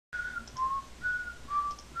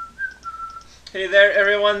Hey there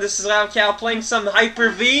everyone, this is Cow playing some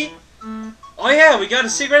Hyper-V. Oh yeah, we got a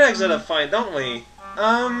secret exit to find, don't we?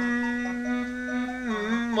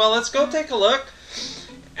 Well, let's go take a look.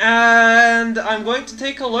 And I'm going to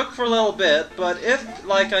take a look for a little bit, but if,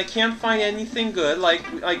 like, I can't find anything good, like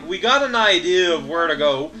we got an idea of where to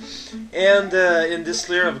go, and in this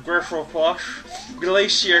layer of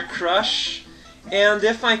Glacier Crush, and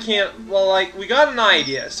if I can't, well, like, we got an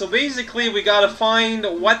idea, so basically we gotta find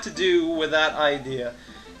what to do with that idea.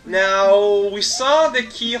 Now, we saw the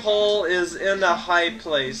keyhole is in a high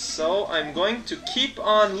place, so I'm going to keep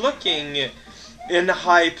on looking in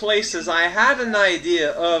high places. I had an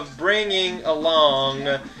idea of bringing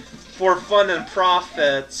along, for fun and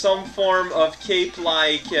profit, some form of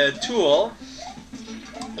cape-like tool.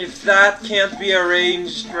 If that can't be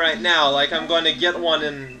arranged right now, like I'm going to get one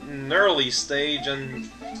in an early stage and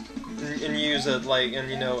use it, like, and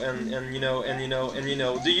you know, and you know, and you know, and you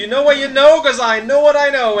know. Do you know what you know? Because I know what I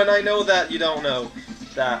know, and I know that you don't know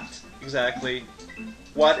that exactly.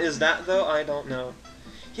 What is that though? I don't know.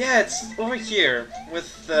 Yeah, it's over here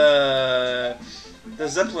with the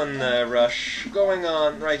Zeppelin rush going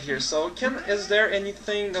on right here. So, is there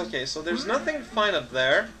anything? Okay, so there's nothing to find up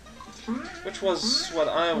there, which was what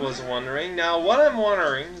I was wondering. Now, what I'm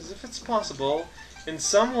wondering is if it's possible, in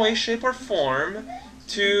some way, shape, or form,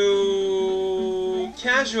 to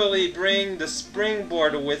casually bring the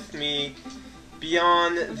springboard with me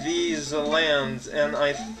beyond these lands, and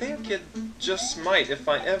I think it just might if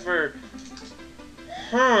I ever.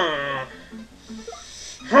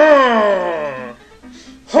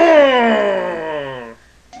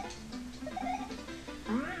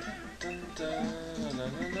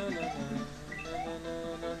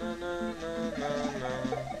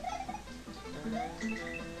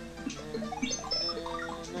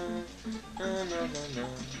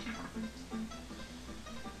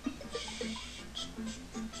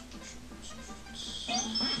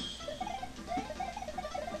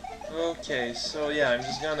 Okay, so yeah, I'm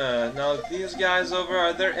just gonna knock these guys over.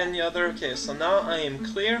 Are there any other? Okay, so now I am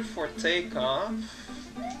clear for takeoff.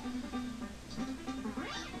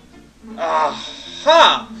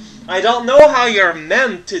 Aha! I don't know how you're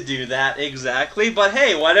meant to do that exactly, but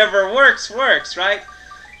hey, whatever works, works, right?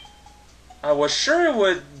 I was sure it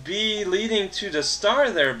would be leading to the star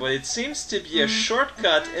there, but it seems to be a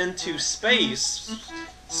shortcut into space.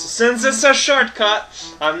 Since it's a shortcut,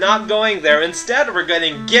 I'm not going there. Instead, we're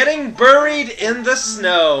getting buried in the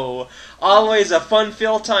snow. Always a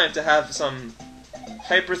fun-filled time to have some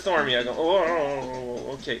hyperthermia.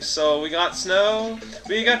 Oh, okay, so we got Snow,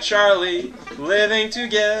 we got Charlie, living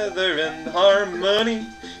together in harmony.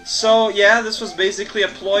 So, yeah, this was basically a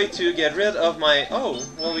ploy to get rid of my... Oh,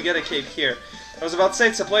 well, we get a cape here. I was about to say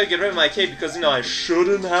it's a ploy to get rid of my cape because, you know, I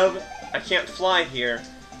shouldn't have it. I can't fly here.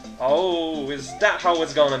 Oh, is that how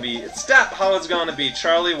it's gonna be? It's that how it's gonna be,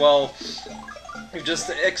 Charlie. Well, you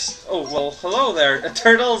just oh, well, hello there,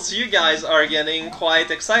 turtles. You guys are getting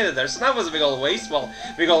quite excited there. So that was a big old waste. Well,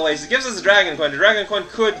 big old waste. It gives us a dragon coin. The dragon coin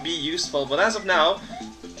could be useful, but as of now,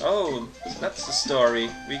 oh, that's the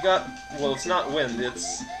story. We got, well, it's not wind.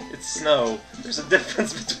 It's snow. There's a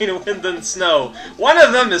difference between wind and snow. One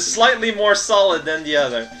of them is slightly more solid than the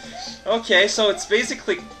other. Okay, so it's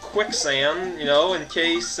basically quicksand, you know, in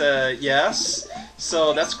case, yes.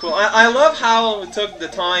 So that's cool. I love how it took the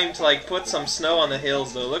time to, like, put some snow on the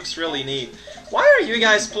hills, though. It looks really neat. Why are you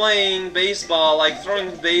guys playing baseball, like,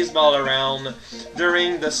 throwing baseball around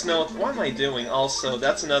during the snow? What am I doing, also?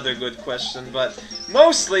 That's another good question, but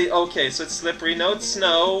mostly, okay, so it's slippery. No, it's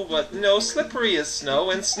snow, but no, slippery is snow,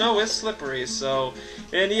 and snow is slippery, so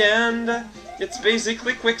in the end, it's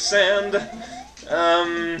basically quicksand.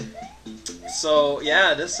 So,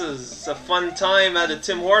 yeah, this is a fun time at the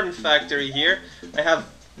Tim Horton factory here. I have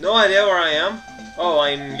no idea where I am. Oh,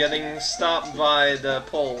 I'm getting stopped by the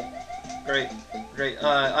pole. Great, great.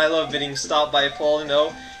 I love getting stopped by a pole, you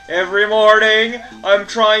know. Every morning, I'm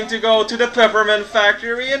trying to go to the peppermint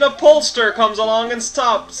factory, and a pollster comes along and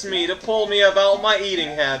stops me to pull me about my eating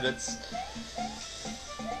habits.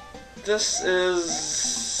 This is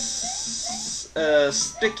a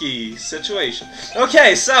sticky situation.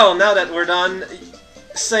 Okay, so now that we're done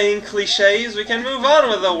saying cliches, we can move on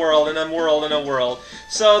with the world in a world in a world.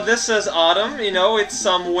 So this is autumn, you know, it's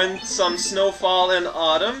some wind, some snowfall in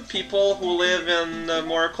autumn. People who live in the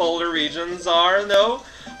more colder regions are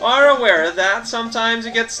aware of that. Sometimes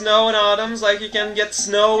you get snow in autumns, like you can get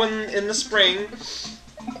snow in the spring.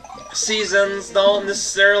 Seasons don't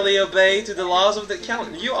necessarily obey to the laws of the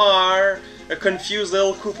calendar. You are a confused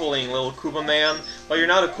little Koopaling, little Koopa man. Well, you're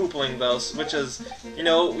not a Koopaling though, which is, you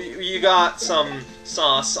know, you got some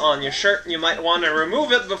sauce on your shirt, and you might want to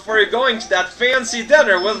remove it before you're going to that fancy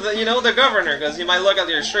dinner with, you know, the governor, because you might look at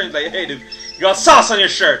your shirt and be like, hey dude, you got sauce on your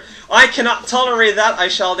shirt! I cannot tolerate that. I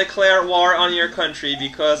shall declare war on your country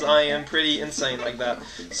because I am pretty insane like that.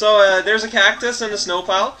 So there's a cactus in the snow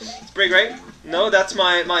pile. It's pretty great. No, that's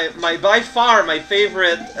my by far my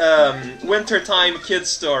favorite wintertime kids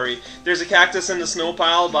story. There's a cactus in the snow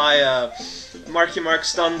pile by Marky Mark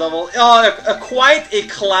Stun Double. Quite a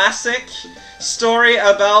classic story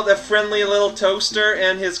about a friendly little toaster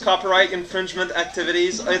and his copyright infringement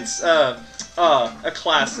activities. It's a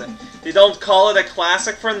classic. They don't call it a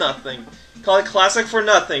classic for nothing. Call it classic for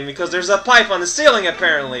nothing because there's a pipe on the ceiling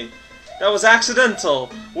apparently. That was accidental.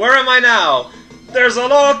 Where am I now? There's a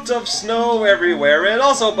lot of snow everywhere and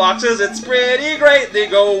also boxes. It's pretty great. They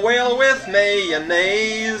go well with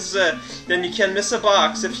mayonnaise. Then you can miss a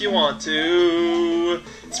box if you want to.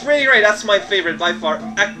 It's pretty great. That's my favorite by far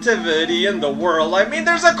activity in the world. I mean,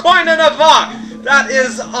 there's a coin in a box. That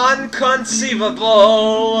is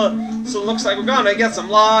unconceivable. So it looks like we're gonna get some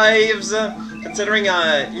lives. Considering,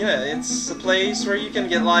 yeah, it's a place where you can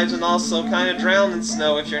get lives and also kind of drown in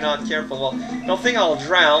snow if you're not careful. Well, I don't think I'll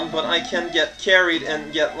drown, but I can get carried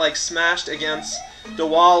and get, like, smashed against the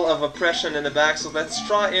wall of oppression in the back. So let's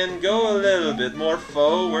try and go a little bit more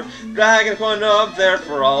forward. Dragging one up there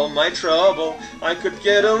for all my trouble. I could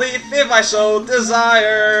get a leaf if I so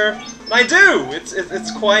desire. I do!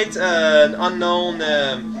 It's quite an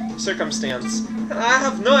unknown circumstance. I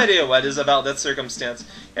have no idea what is about that circumstance.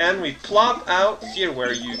 And we plop out here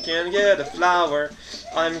where you can get a flower.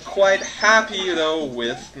 I'm quite happy though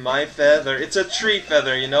with my feather. It's a tree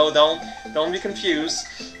feather, you know, don't be confused.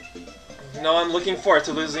 No, I'm looking forward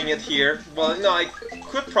to losing it here. Well, you know, I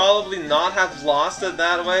could probably not have lost it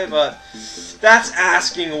that way, but that's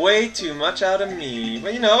asking way too much out of me.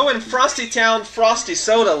 But you know, in Frosty Town, Frosty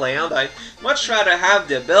Soda Land, I'd much rather have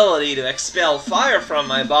the ability to expel fire from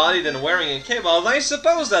my body than wearing a cape. Although I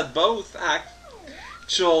suppose that both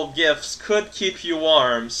actual gifts could keep you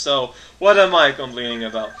warm, so what am I complaining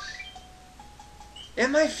about?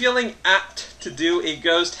 Am I feeling apt to do a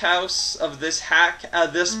ghost house of this hack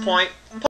at this point?